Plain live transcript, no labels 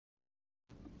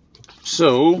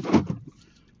So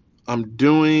I'm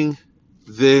doing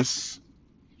this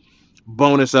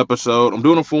bonus episode. I'm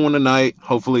doing a full one tonight.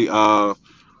 Hopefully,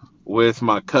 with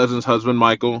my cousin's husband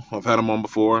Michael. I've had him on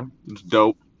before. It's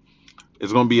dope.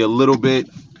 It's gonna be a little bit.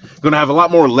 Gonna have a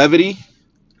lot more levity.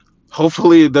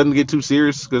 Hopefully, it doesn't get too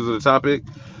serious because of the topic.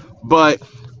 But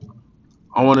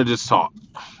I want to just talk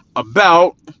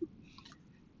about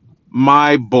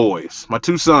my boys, my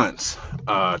two sons,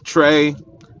 Trey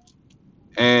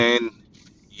and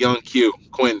young Q,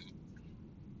 Quentin,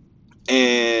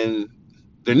 and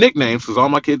their nicknames, because all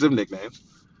my kids have nicknames,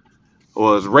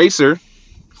 was Racer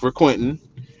for Quentin,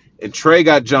 and Trey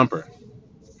got Jumper.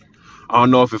 I don't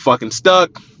know if it fucking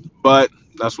stuck, but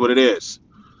that's what it is.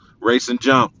 Race and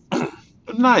jump.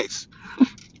 Nice.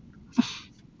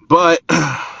 But, and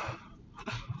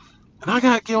I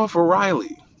got going for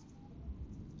Riley.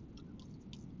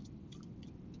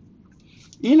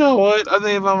 You know what? I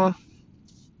think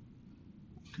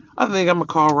I'm gonna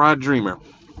call Rod Dreamer.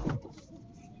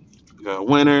 Got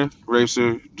winner,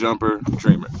 racer, jumper,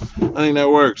 dreamer. I think that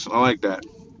works. I like that.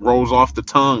 Rolls off the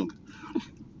tongue.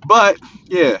 But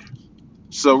yeah.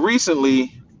 So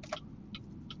recently,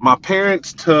 my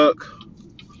parents took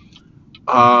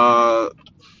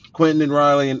Quentin and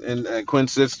Riley and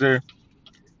Quinn's sister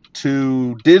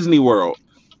to Disney World,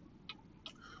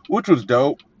 which was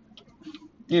dope.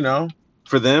 You know,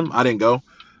 for them, I didn't go.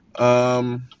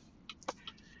 Um,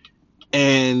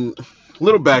 and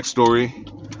little backstory: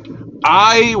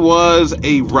 I was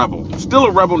a rebel, still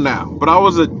a rebel now, but I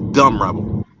was a dumb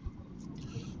rebel,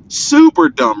 super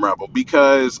dumb rebel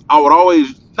because I would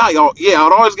always not y'all, yeah, I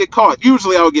would always get caught.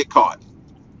 Usually, I would get caught.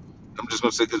 I'm just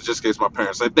gonna say because just in case my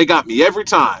parents, they got me every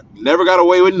time, never got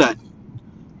away with nothing.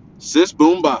 Sis,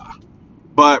 boom, bah.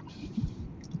 But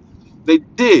they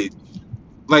did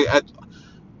like.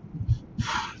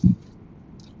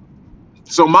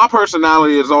 So my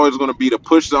personality is always going to be to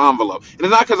push the envelope, and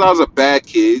it's not because I was a bad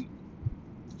kid,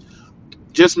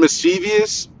 just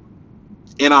mischievous,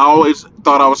 and I always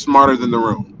thought I was smarter than the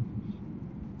room.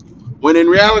 When in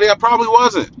reality, I probably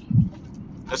wasn't,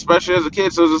 especially as a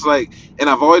kid. So it's just like, and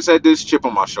I've always had this chip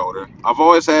on my shoulder. I've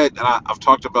always had, and I've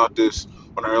talked about this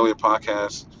on an earlier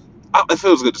podcast. It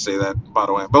feels good to say that, by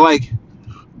the way, but like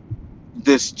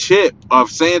this chip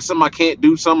of saying something I can't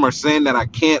do something or saying that I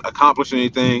can't accomplish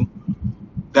anything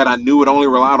that I knew would only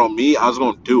rely on me, I was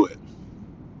going to do it.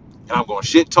 And I'm going to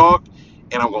shit talk,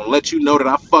 and I'm going to let you know that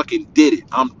I fucking did it.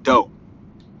 I'm dope.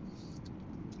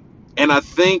 And I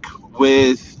think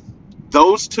with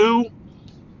those two,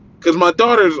 because my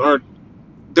daughters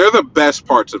they're the best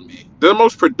parts of me. They're the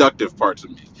most productive parts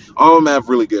of me. All of them have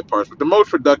really good parts, but the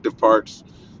most productive parts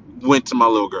went to my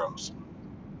little girls.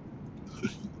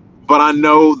 But I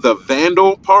know the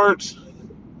vandal parts,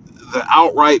 the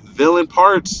outright villain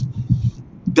parts,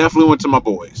 definitely went to my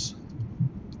boys.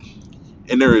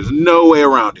 And there is no way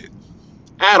around it.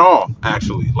 At all,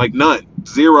 actually. Like none.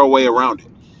 Zero way around it.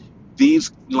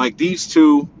 These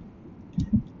two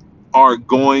are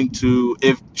going to,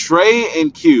 if Trey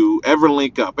and Q ever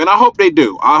link up, and I hope they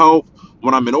do. I hope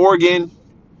when I'm in Oregon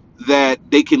that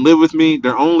they can live with me.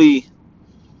 They're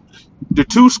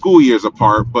 2 school years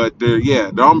apart, but they're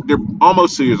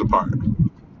almost 2 years apart.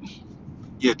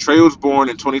 Yeah, Trey was born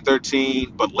in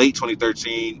 2013, but late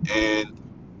 2013, and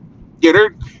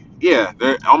yeah,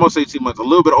 they're almost 18 months, a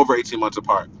little bit over 18 months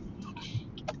apart.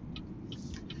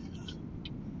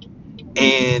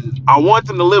 And I want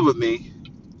them to live with me,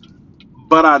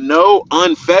 but I know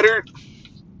unfettered,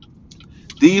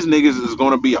 these niggas is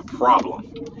going to be a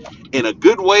problem in a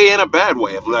good way and a bad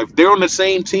way. Like they're on the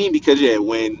same team because yeah,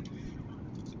 when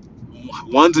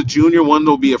one's a junior, one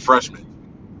will be a freshman,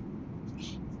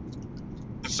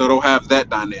 so they'll have that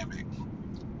dynamic.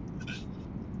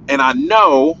 And I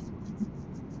know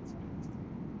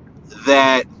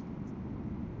that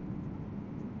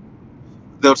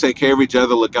they'll take care of each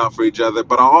other, look out for each other.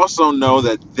 But I also know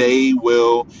that they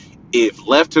will, if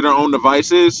left to their own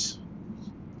devices,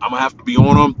 I'm gonna have to be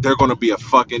on them. They're gonna be a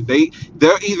fucking they.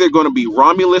 They're either gonna be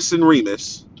Romulus and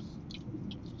Remus,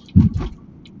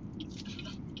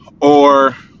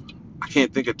 or I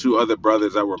can't think of two other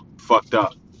brothers that were fucked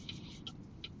up.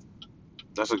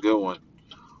 That's a good one.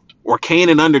 Or Kane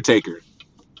and Undertaker.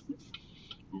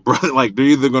 Brother, like they're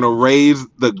either gonna raise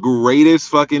the greatest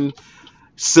fucking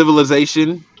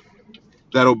civilization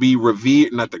that'll be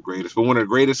revered, not the greatest, but one of the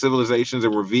greatest civilizations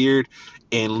and revered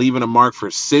and leaving a mark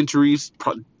for centuries,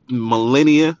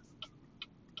 millennia,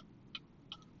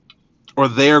 or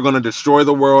they're gonna destroy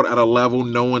the world at a level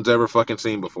no one's ever fucking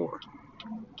seen before.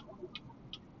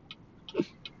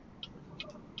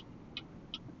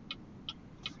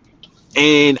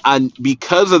 And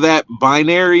because of that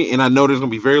binary, and I know there's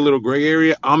gonna be very little gray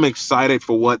area, I'm excited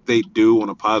for what they do on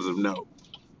a positive note.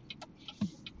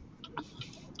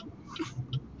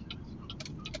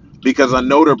 Because I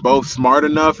know they're both smart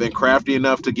enough and crafty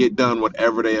enough to get done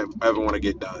whatever they ever want to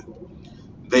get done.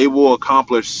 They will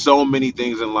accomplish so many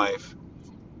things in life,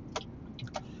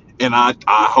 and I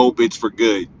hope it's for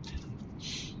good.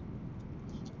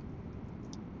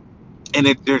 And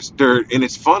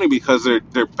it's funny because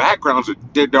their backgrounds are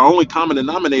their only common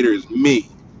denominator is me,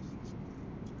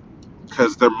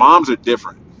 because their moms are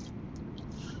different.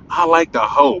 I like to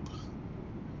hope,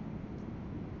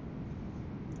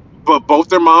 but both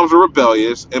their moms are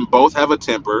rebellious and both have a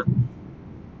temper.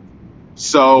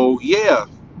 So yeah,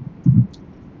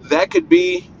 that could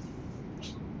be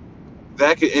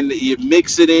that could, and you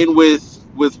mix it in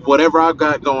with whatever I've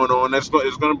got going on. It's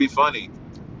going to be funny.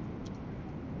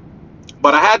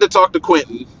 But I had to talk to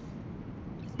Quentin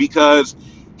because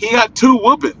he got two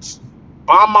whoopings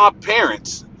by my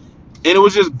parents, and he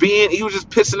was just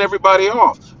pissing everybody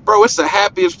off. Bro, it's the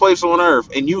happiest place on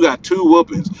earth, and you got two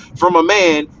whoopings from a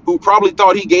man who probably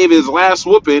thought he gave his last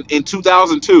whooping in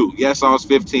 2002. Yes, I was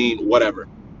 15, whatever.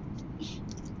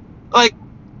 Like,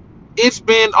 it's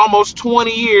been almost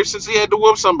 20 years since he had to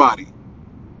whoop somebody.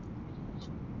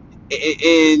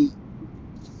 And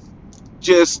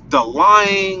just the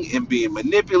lying and being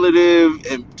manipulative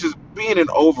and just being an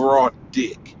overall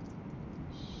dick.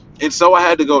 And so I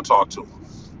had to go talk to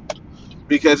him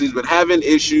because he's been having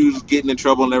issues, getting in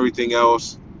trouble and everything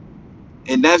else.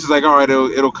 And that's just like, all right,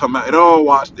 it'll come out, it'll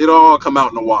all come out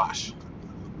in the wash.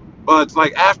 But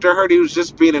like after I heard he was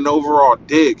just being an overall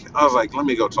dick, I was like, let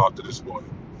me go talk to this boy.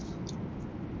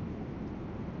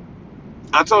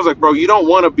 I told him, like, bro, you don't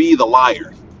want to be the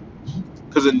liar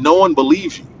because then no one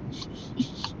believes you.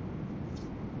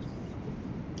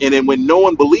 And then when no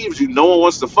one believes you, no one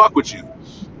wants to fuck with you.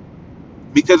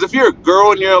 Because if you're a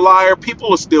girl and you're a liar, people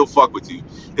will still fuck with you,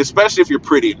 especially if you're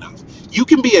pretty enough. You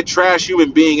can be a trash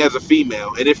human being as a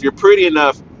female, and if you're pretty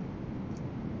enough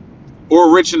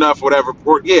or rich enough, whatever,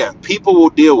 or yeah, people will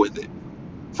deal with it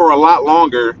for a lot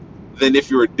longer than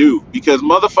if you're a dude, because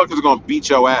motherfuckers are gonna beat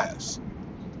your ass.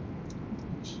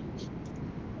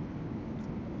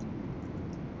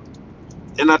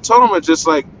 And I told him, it's just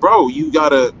like, bro, you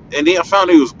gotta. And then I found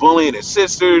he was bullying his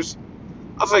sisters.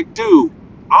 I was like, dude,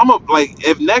 like,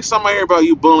 if next time I hear about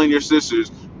you bullying your sisters,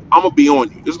 I'm gonna be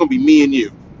on you. It's gonna be me and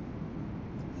you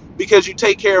because you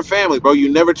take care of family, bro.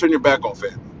 You never turn your back on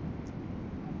family.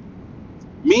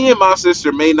 Me and my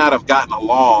sister may not have gotten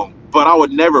along, but I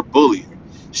would never bully her.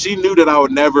 She knew that I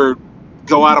would never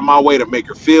go out of my way to make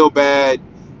her feel bad,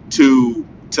 to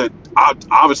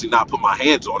obviously not put my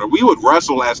hands on her. We would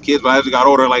wrestle as kids, but as we got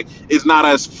older, like, it's not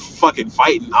us fucking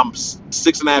fighting. I'm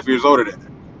 6.5 years older than her.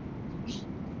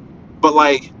 But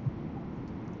like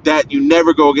that, you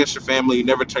never go against your family, you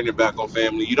never turn your back on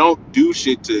family. You don't do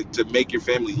shit to make your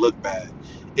family look bad.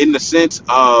 In the sense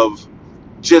of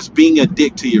just being a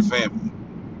dick to your family.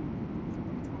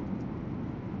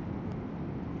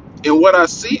 And what I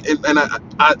see, and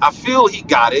I feel he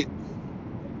got it.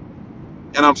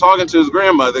 And I'm talking to his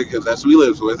grandmother because that's who he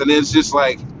lives with. And it's just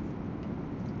like,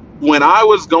 when I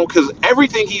was going, because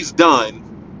everything he's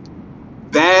done,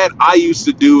 that I used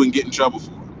to do and get in trouble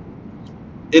for.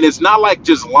 And it's not like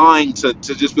just lying to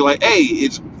just be like, hey,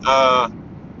 it's,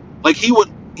 like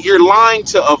you're lying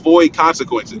to avoid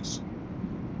consequences.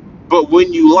 But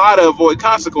when you lie to avoid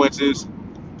consequences,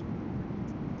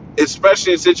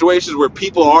 especially in situations where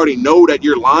people already know that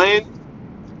you're lying,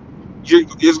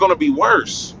 it's going to be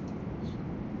worse.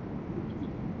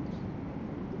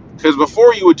 Because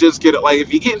before you would just get it, like,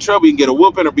 if you get in trouble, you can get a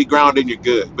whooping or be grounded and you're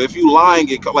good. But if you lie and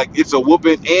get, like, it's a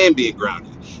whooping and being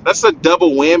grounded. That's a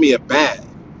double whammy of bad.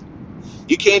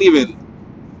 You can't even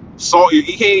you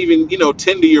can't even,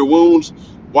 tend to your wounds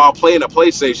while playing a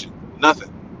PlayStation.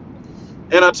 Nothing.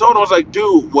 And I told him, I was like,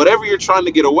 dude, whatever you're trying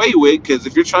to get away with, because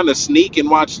if you're trying to sneak and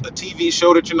watch a TV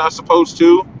show that you're not supposed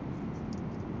to,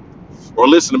 or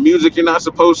listen to music you're not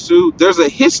supposed to, there's a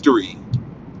history.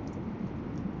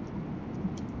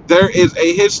 There is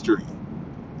a history.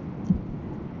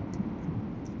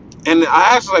 And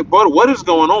I asked, like, brother, what is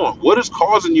going on? What is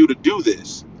causing you to do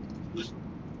this?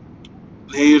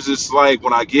 And he was just like,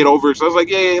 when I get over it, so I was like,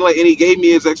 yeah, like, and he gave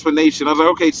me his explanation. I was like,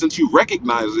 okay, since you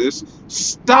recognize this,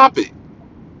 stop it.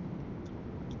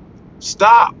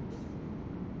 Stop.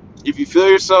 If you feel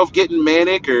yourself getting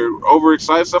manic or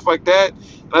overexcited, stuff like that,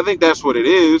 and I think that's what it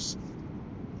is.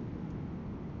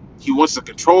 He wants to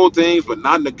control things, but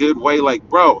not in a good way. Like,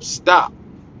 bro, stop.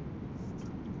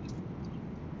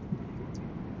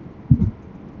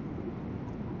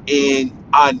 And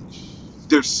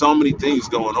there's so many things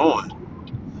going on,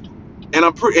 and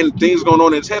and things going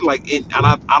on in his head.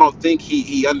 I don't think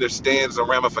he understands the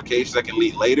ramifications that can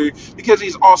lead later because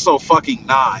he's also fucking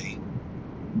 9.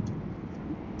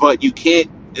 But you can't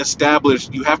establish.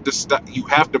 You have to stop. You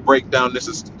have to break down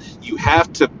this. You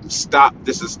have to stop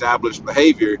this established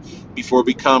behavior before it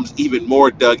becomes even more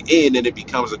dug in and it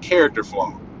becomes a character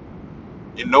flaw.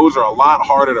 And those are a lot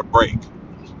harder to break.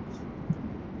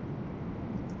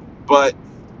 But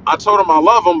I told him I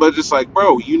love him, but just like,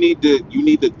 bro, you need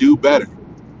to do better,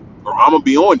 or I'm gonna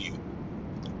be on you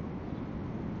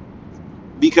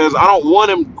because I don't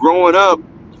want him growing up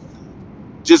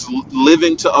just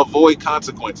living to avoid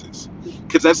consequences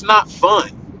because that's not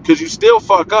fun. Because you still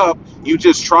fuck up, you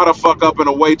just try to fuck up in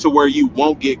a way to where you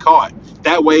won't get caught.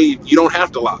 That way you don't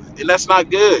have to lie, and that's not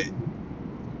good.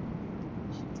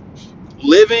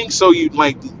 Living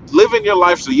your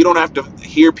life so you don't have to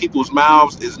hear people's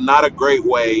mouths is not a great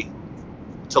way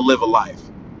to live a life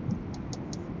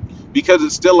because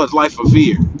it's still a life of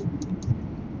fear.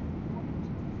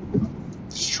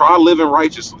 Just try living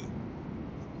righteously.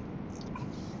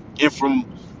 And from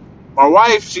my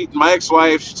wife, my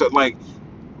ex-wife, she said like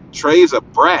Trey's a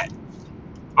brat.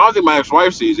 I don't think my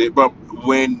ex-wife sees it, but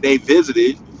when they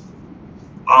visited,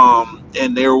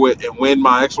 and they were with, and when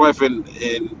my ex-wife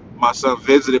and my son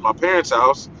visited my parents'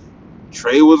 house,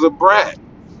 Trey was a brat,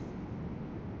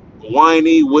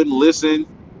 whiny, wouldn't listen,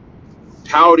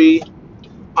 pouty.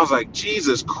 I was like,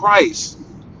 Jesus Christ,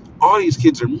 all these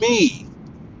kids are me.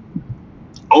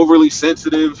 Overly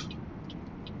sensitive.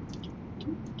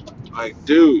 Like,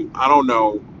 dude, I don't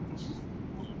know.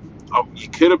 You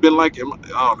could have been like him.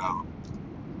 I don't know.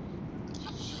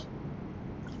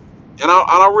 And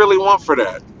I don't really want for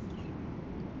that.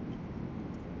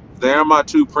 They're my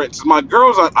two princes. My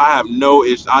girls, I have no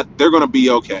issue. They're going to be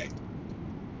okay.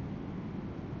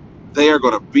 They are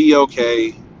going to be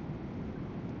okay.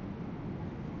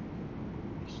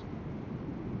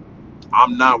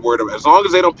 I'm not worried about it. As long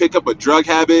as they don't pick up a drug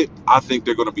habit, I think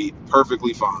they're going to be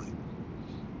perfectly fine.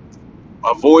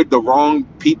 Avoid the wrong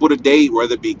people to date,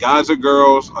 whether it be guys or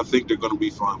girls. I think they're going to be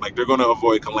fine. Like, they're going to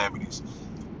avoid calamities.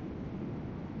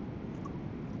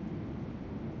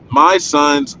 My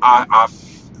sons, I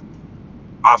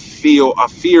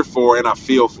fear for, and I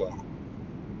feel for them.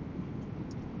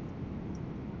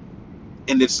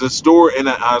 And it's the story. And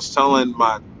I was telling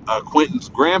my Quentin's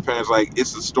grandparents, like,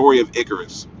 it's the story of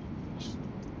Icarus.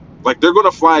 Like, they're going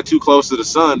to fly too close to the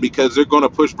sun because they're going to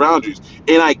push boundaries.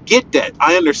 And I get that.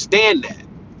 I understand that.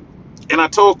 And I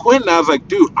told Quentin, I was like,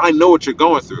 dude, I know what you're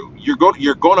going through. You're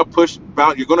going to push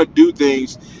boundaries. You're going to do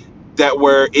things that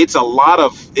where it's a lot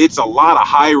of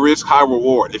high risk, high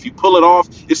reward. If you pull it off,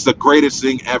 it's the greatest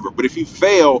thing ever. But if you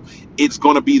fail, it's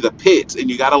going to be the pits, and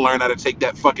you got to learn how to take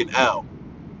that fucking L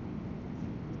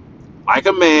like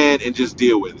a man and just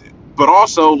deal with it. But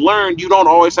also learn you don't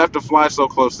always have to fly so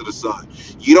close to the sun.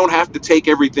 You don't have to take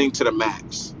everything to the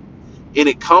max. And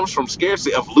it comes from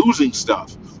scarcity of losing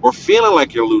stuff or feeling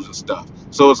like you're losing stuff.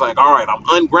 So it's like, all right, I'm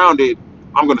ungrounded.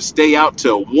 I'm going to stay out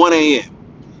till 1 a.m.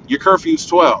 Your curfew's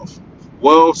 12.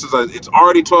 Well, since it's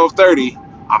already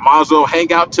 12:30, I might as well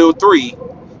hang out till 3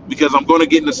 because I'm going to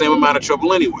get in the same amount of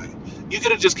trouble anyway. You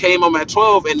could have just came home at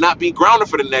 12 and not be grounded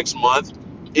for the next month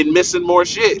and missing more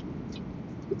shit.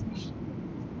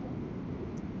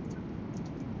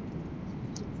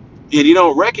 And you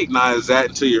don't recognize that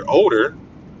until you're older.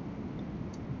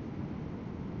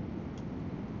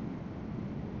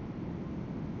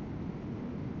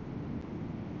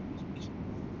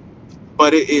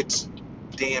 But it's,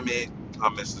 damn it, I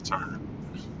missed the turn.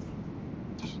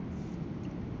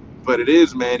 But it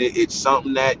is, man. It's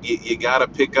something that you got to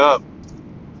pick up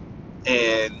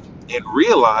and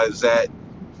realize that,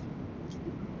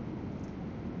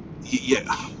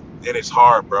 yeah, and it's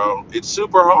hard, bro. It's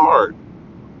super hard.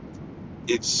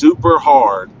 It's super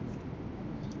hard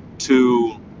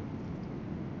to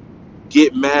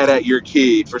get mad at your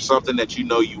kid for something that you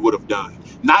know you would have done.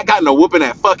 Not gotten a whooping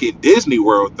at fucking Disney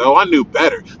World, though. I knew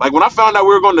better. Like, when I found out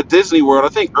we were going to Disney World, I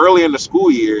think early in the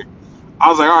school year, I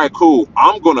was like, all right, cool.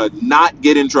 I'm going to not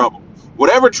get in trouble.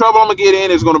 Whatever trouble I'm going to get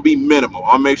in is going to be minimal.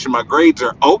 I'll make sure my grades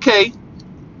are okay.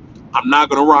 I'm not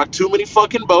going to rock too many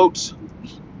fucking boats.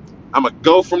 I'm going to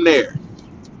go from there.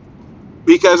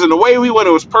 Because in the way we went,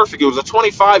 it was perfect. It was a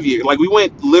 25-year. Like, we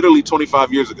went literally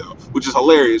 25 years ago, which is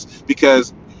hilarious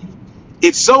because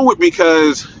it's so weird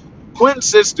because Quentin's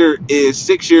sister is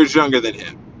 6 years younger than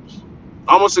him.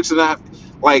 Almost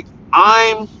 6.5. Like,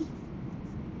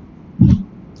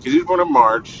 because he was born in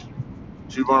March.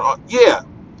 She was born, yeah,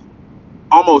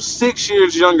 almost 6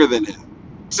 years younger than him.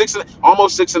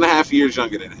 Almost 6.5 years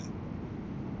younger than him.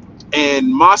 And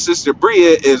my sister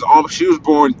Bria she was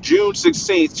born June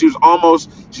 16th.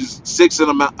 She's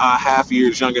 6.5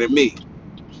 years younger than me.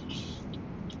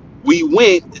 We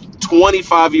went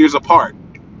 25 years apart.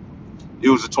 It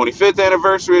was the 25th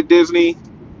anniversary at Disney,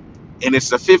 and it's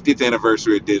the 50th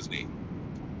anniversary at Disney.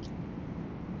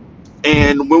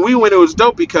 And when we went, it was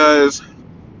dope because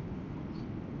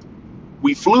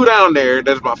we flew down there.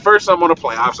 That's my first time on a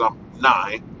plane. Obviously, I'm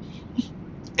 9.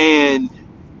 And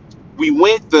we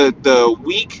went the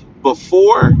week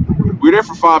before. We were there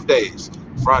for 5 days.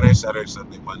 Friday, Saturday,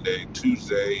 Sunday, Monday,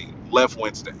 Tuesday, left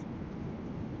Wednesday.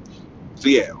 So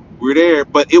yeah, we were there,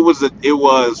 but it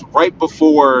was right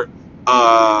before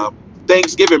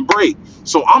Thanksgiving break.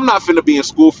 So I'm not finna be in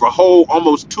school for a whole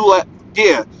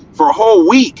for a whole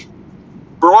week.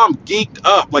 Bro, I'm geeked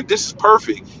up. Like, this is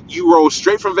perfect. You roll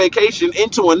straight from vacation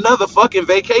into another fucking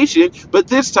vacation, but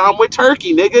this time with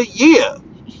Turkey, nigga. Yeah.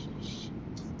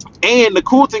 And the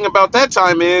cool thing about that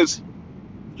time is,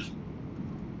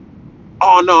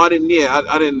 oh no, I didn't. Yeah,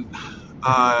 I didn't.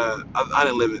 I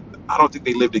didn't live it. I don't think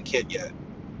they lived in Kent yet.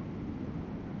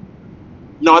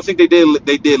 No, I think they did.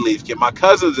 They did leave Kent. My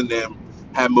cousins and them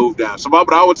had moved down. So,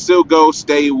 but I would still go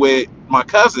stay with my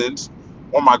cousins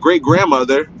or my great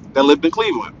grandmother that lived in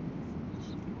Cleveland.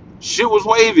 Shit was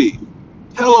wavy,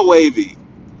 hella wavy.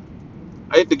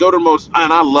 I had to go to the most,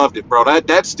 and I loved it, bro.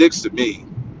 That sticks to me.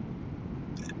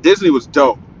 Disney was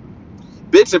dope.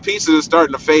 Bits and pieces are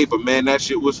starting to fade, but man, that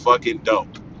shit was fucking dope.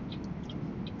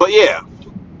 But yeah,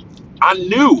 I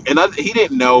knew, and he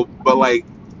didn't know, but like,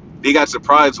 they got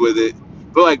surprised with it.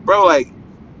 But like, bro, like,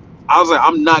 I was like,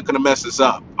 I'm not gonna mess this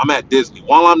up. I'm at Disney.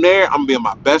 While I'm there, I'm gonna be on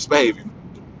my best behavior.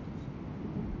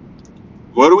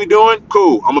 What are we doing?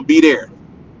 Cool. I'm gonna be there.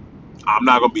 I'm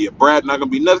not gonna be a brat. Not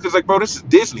gonna be nothing. Cause like, bro, this is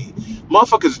Disney.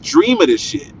 Motherfuckers dream of this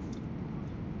shit.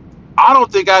 I don't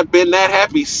think I've been that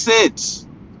happy since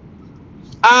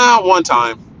one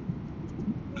time.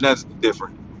 And that's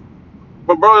different.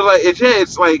 But bro,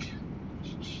 it's like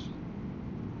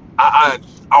I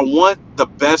want the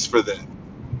best for them.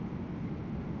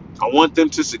 I want them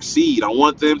to succeed. I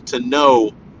want them to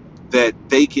know that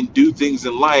they can do things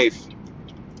in life.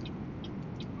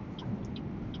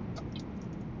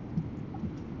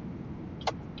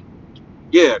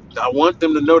 Yeah, I want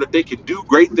them to know that they can do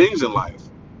great things in life.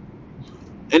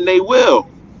 And they will.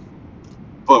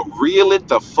 But reel it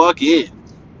the fuck in.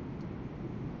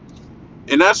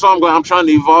 And that's why I'm trying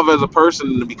to evolve as a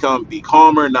person to be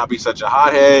calmer, not be such a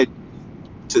hothead,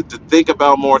 to think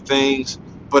about more things.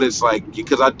 But it's like,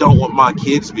 because I don't want my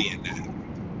kids being that.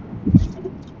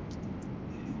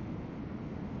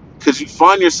 Because you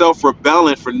find yourself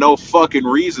rebelling for no fucking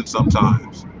reason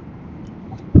sometimes.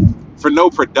 For no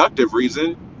productive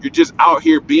reason. You're just out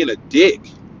here being a dick.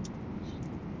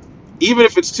 Even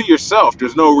if it's to yourself,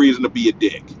 there's no reason to be a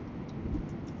dick.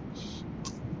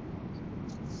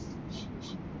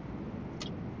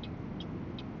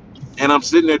 And I'm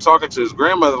sitting there talking to his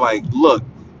grandmother like, look,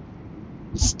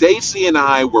 Stacy and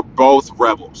I were both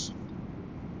rebels.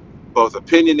 Both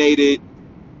opinionated,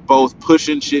 both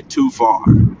pushing shit too far.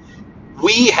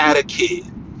 We had a kid.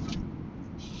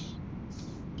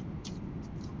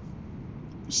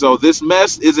 So this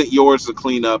mess isn't yours to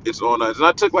clean up. It's on us. And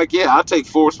I took I take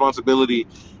full responsibility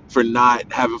for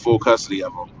not having full custody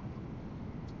of them.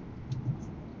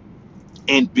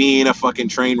 And being a fucking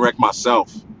train wreck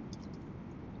myself.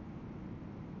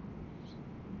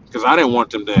 Because I didn't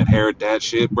want them to inherit that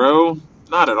shit, bro.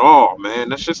 Not at all, man.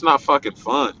 That's just not fucking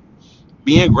fun.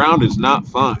 Being grounded is not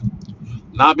fun.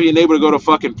 Not being able to go to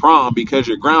fucking prom because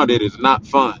you're grounded is not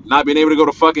fun. Not being able to go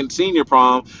to fucking senior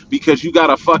prom because you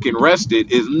got fucking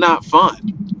arrested is not fun.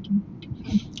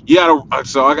 I'll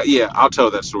tell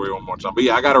that story one more time. But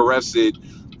yeah, I got arrested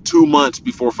 2 months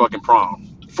before fucking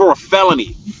prom for a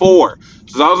felony. 4.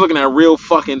 So I was looking at real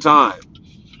fucking time.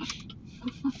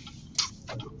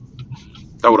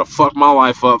 That would have fucked my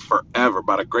life up forever.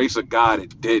 By the grace of God,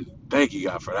 it didn't. Thank you,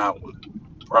 God, for that one,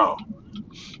 bro.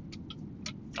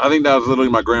 I think that was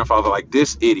literally my grandfather. Like,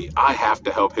 this idiot, I have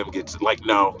to help him get to. Like,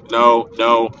 no,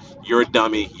 you're a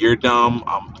dummy. You're dumb.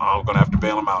 I'm gonna have to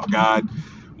bail him out. God,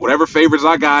 whatever favors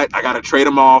I gotta trade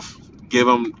him off. Give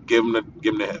him to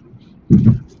him.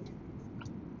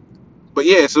 But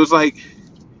yeah, so it's like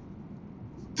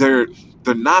they're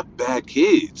not bad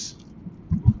kids.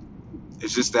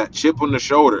 It's just that chip on the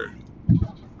shoulder.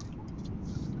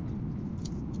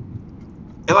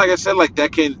 And like I said, like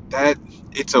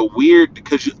it's a weird,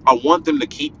 because I want them to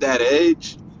keep that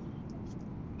edge.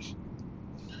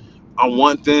 I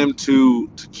want them to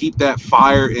keep that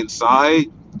fire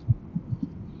inside,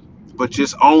 but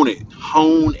just own it,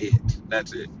 hone it.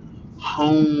 That's it.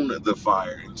 Hone the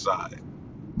fire inside.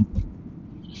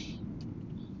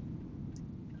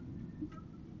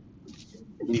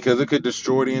 because it could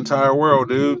destroy the entire world,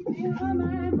 dude.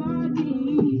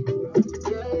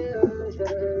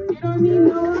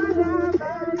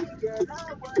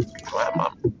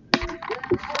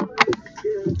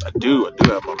 I do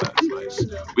have my mask. Nice.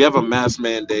 We have a mask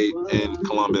mandate in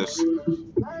Columbus,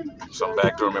 so I'm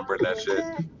back to remembering that shit.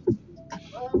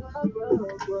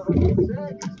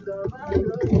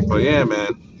 But yeah,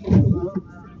 man,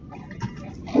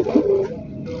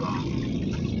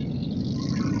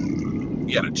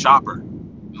 you had a chopper.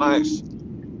 Nice.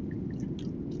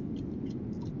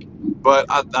 But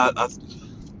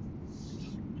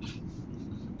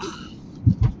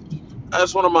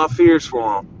that's one of my fears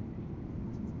for them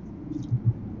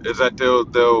is that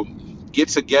they'll get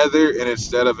together and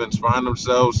instead of inspiring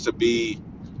themselves to be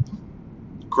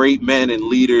great men and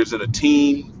leaders in a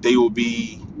team, they will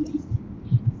be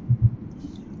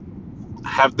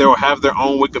they'll have their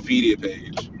own Wikipedia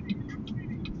page,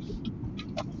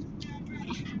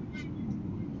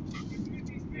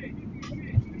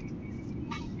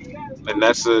 and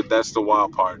that's the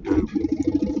wild part, dude.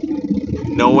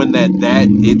 Knowing that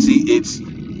it's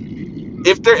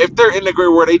if they're in the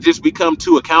grade where they just become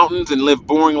two accountants and live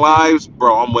boring lives,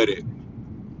 bro, I'm with it.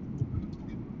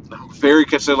 I'm very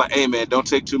concerned, like, hey man, don't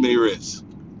take too many risks,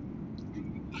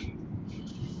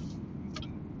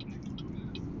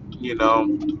 you know.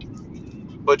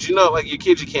 But like your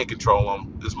kids, you can't control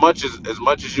them as much as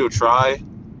you'll try,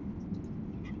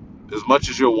 as much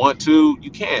as you'll want to, you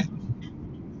can't.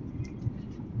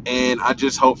 And I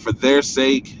just hope for their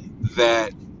sake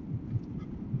that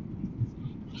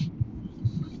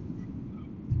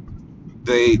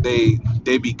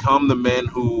they become the men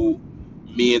who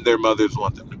me and their mothers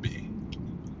want them to be.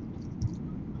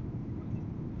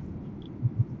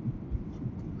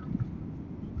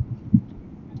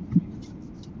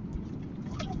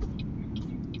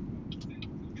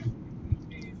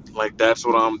 Like that's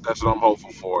what I'm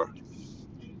hopeful for.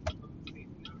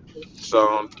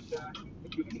 So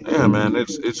yeah, man,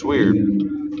 it's weird.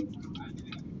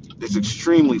 It's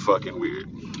extremely fucking weird.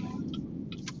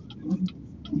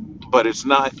 But it's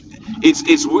not.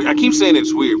 It's weird. I keep saying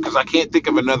it's weird because I can't think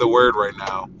of another word right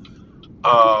now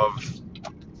of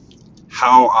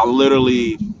how I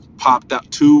literally popped out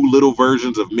two little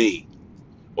versions of me.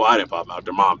 Well, I didn't pop them out.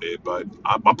 Their mom did, but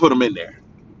I put them in there.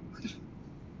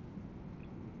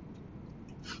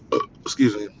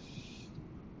 Excuse me.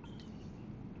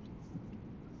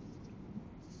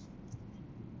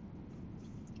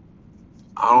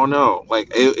 I don't know.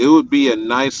 Like it would be a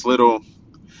nice little.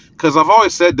 Because I've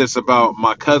always said this about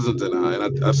my cousins and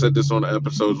I said this on the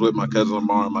episodes with my cousin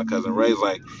Lamar and my cousin Ray.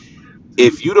 Like,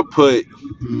 if you'd have put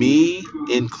me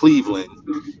in Cleveland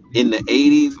in the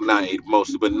 80s, not 80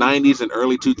 mostly, but 90s and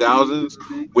early 2000s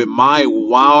with my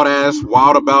wild ass,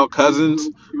 wild about cousins,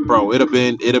 bro, it'd have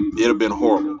been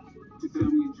horrible.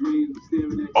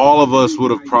 All of us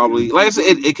would have probably, like I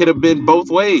said, it could have been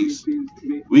both ways.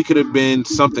 We could have been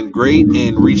something great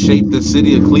and reshaped the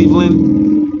city of Cleveland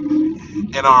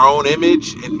in our own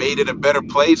image and made it a better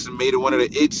place and made it one of the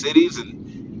it cities,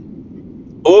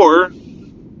 and or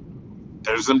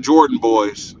there's some Jordan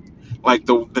boys. Like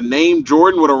the name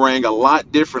Jordan would have rang a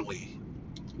lot differently.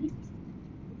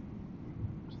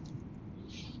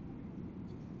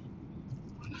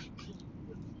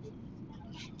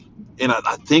 And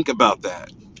I think about that,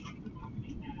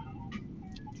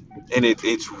 and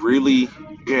it's really,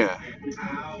 yeah,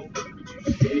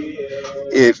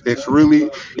 it's really,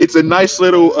 it's a nice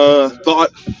little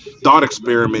thought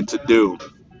experiment to do.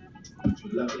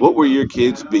 What will your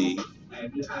kids be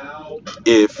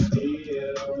if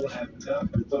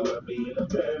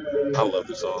I love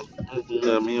this song?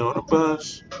 Let me on a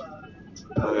bus.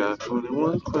 I got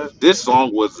 21 questions. This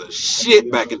song was a shit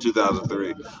back in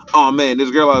 2003. Oh man, this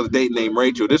girl I was dating named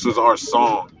Rachel. This was our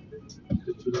song.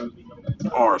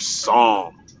 Our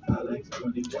song.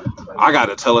 I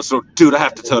gotta tell a story. Dude, I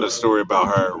have to tell the story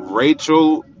about her.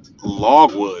 Rachel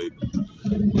Logwood.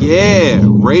 Yeah,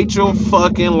 Rachel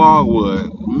fucking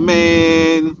Logwood.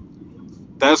 Man,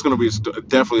 that's gonna be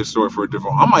definitely a story for a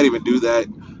different one. I might even do that.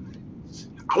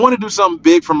 I want to do something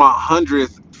big for my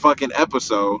 100th fucking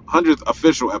episode, 100th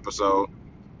official episode.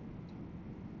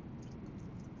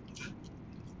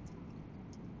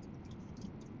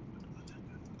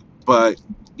 But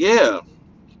yeah,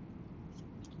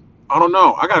 I don't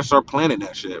know. I gotta start planning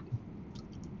that shit.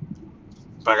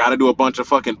 I gotta do a bunch of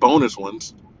fucking bonus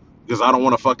ones because I don't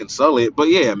want to fucking sell it. But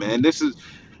yeah, man, this is,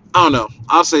 I don't know.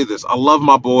 I'll say this: I love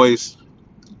my boys,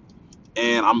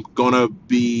 and I'm gonna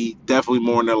be definitely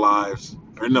more in their lives,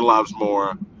 or in their lives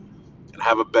more, and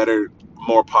have a better,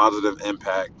 more positive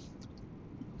impact.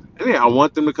 And yeah, I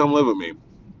want them to come live with me.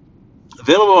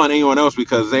 them above anyone else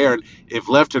because they are, if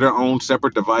left to their own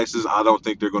separate devices, I don't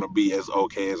think they're going to be as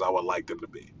okay as I would like them to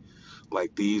be.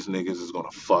 Like these niggas is going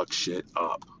to fuck shit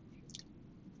up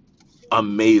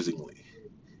amazingly.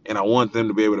 And I want them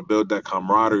to be able to build that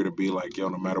camaraderie to be like, yo,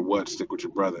 no matter what, stick with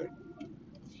your brother.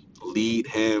 Lead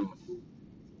him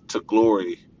to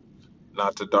glory,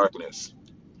 not to darkness.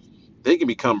 They can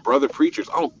become brother preachers.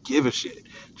 I don't give a shit.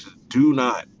 Just do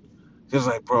not. Just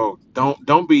like, bro,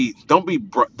 don't be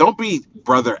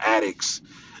brother addicts,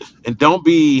 and don't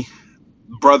be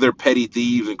brother petty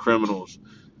thieves and criminals.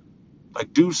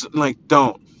 Like,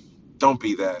 don't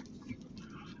be that.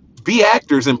 Be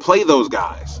actors and play those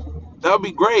guys. That would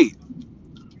be great.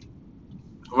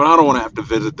 But I don't want to have to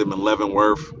visit them in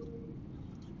Leavenworth,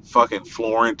 fucking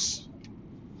Florence.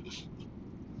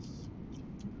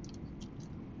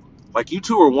 Like, you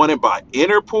two are wanted by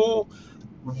Interpol.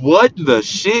 What the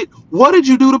shit? What did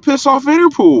you do to piss off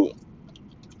Interpol?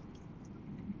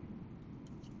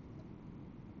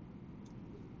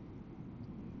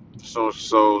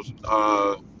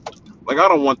 Like, I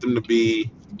don't want them to be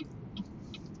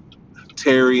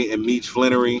Terry and Meech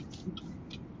Flannery.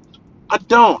 I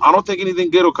don't. I don't think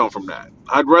anything good will come from that.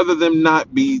 I'd rather them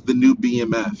not be the new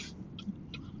BMF.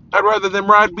 I'd rather them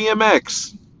ride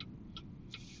BMX.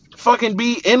 Fucking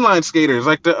be inline skaters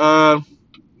like the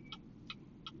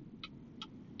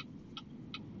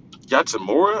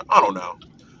Yatsimura. I don't know.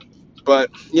 But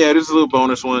yeah, this is a little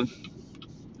bonus one.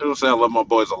 I don't say I love my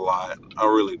boys a lot. I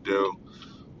really do.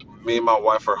 Me and my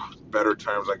wife are better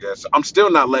terms, I guess. I'm still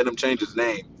not letting him change his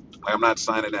name. Like, I'm not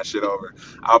signing that shit over.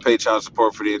 I'll pay child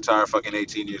support for the entire fucking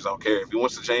 18 years. I don't care. If he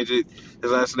wants to change it,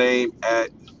 his last name at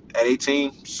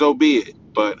 18, so be it.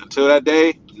 But until that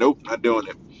day, nope, not doing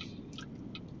it.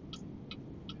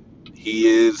 He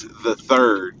is the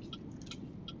third.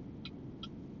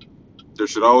 There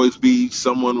should always be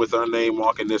someone with our name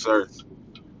walking this earth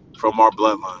from our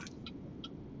bloodline.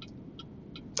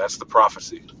 That's the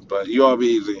prophecy. But you all be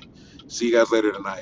easy. See you guys later tonight.